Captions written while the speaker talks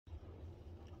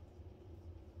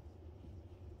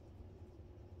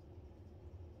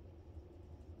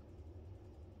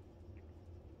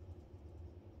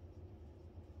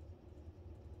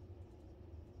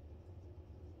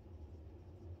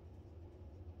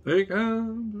They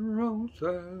come the wrong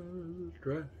side of the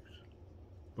tracks,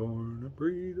 born to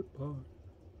breed apart.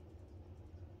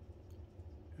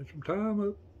 Get some time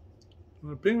up,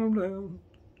 and I pin 'em down,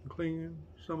 and clean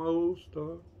some old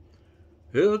star.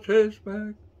 He'll chase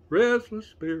back restless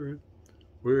spirit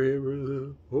wherever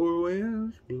the four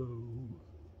winds blow.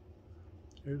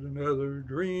 There's another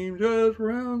dream just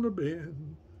round the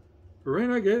bend,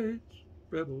 renegades,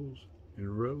 rebels,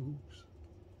 and rogues.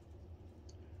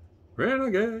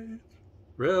 Renegades,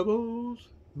 rebels,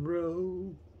 and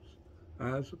rogues,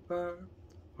 eyes of fire,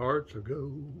 hearts of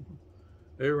gold.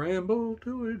 They ramble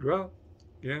till they drop,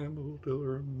 gamble till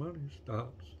their money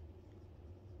stops.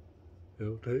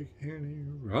 They'll take any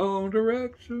wrong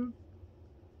direction,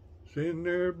 send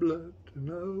their blood to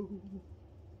know.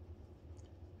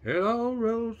 And all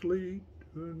roads lead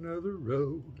to another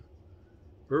road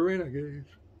for renegades,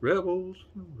 rebels,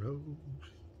 and rogues.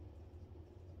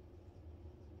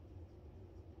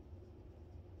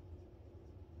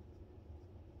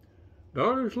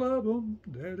 Daughters love 'em,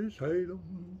 daddies hate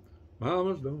 'em,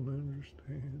 mamas don't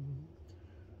understand.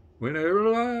 Whenever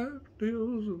life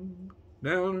deals 'em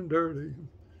down and dirty,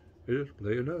 they just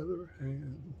play another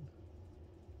hand.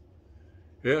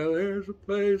 Yeah, there's a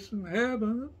place in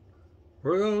heaven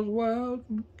for those wild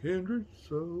and kindred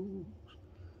souls,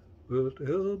 but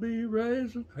they'll be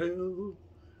raising hell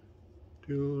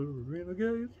till the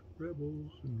renegades,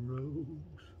 rebels, and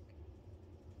rogues.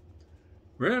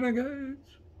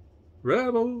 Renegades,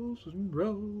 rebels, and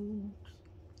rogues,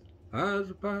 eyes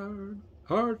of fire,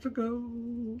 hearts of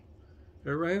gold.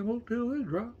 They ramble till they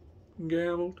drop, and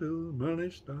gamble till the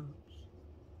money stops.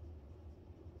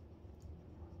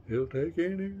 He'll take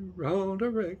any wrong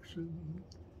direction,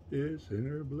 it's in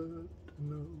her blood to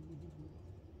know.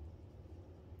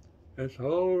 As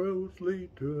all roads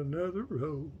lead to another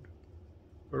road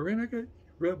for renegades,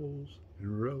 rebels,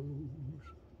 and rogues.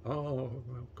 Oh,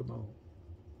 well, come on.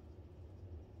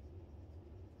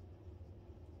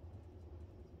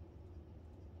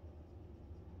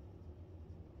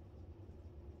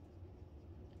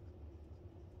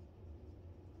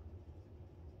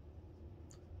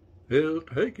 They'll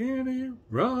take any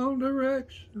wrong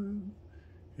direction,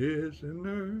 it's in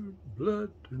their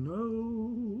blood to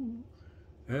know.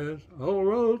 As all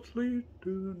roads lead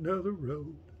to another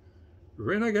road,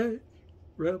 renegades,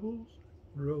 rebels,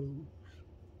 and rogues.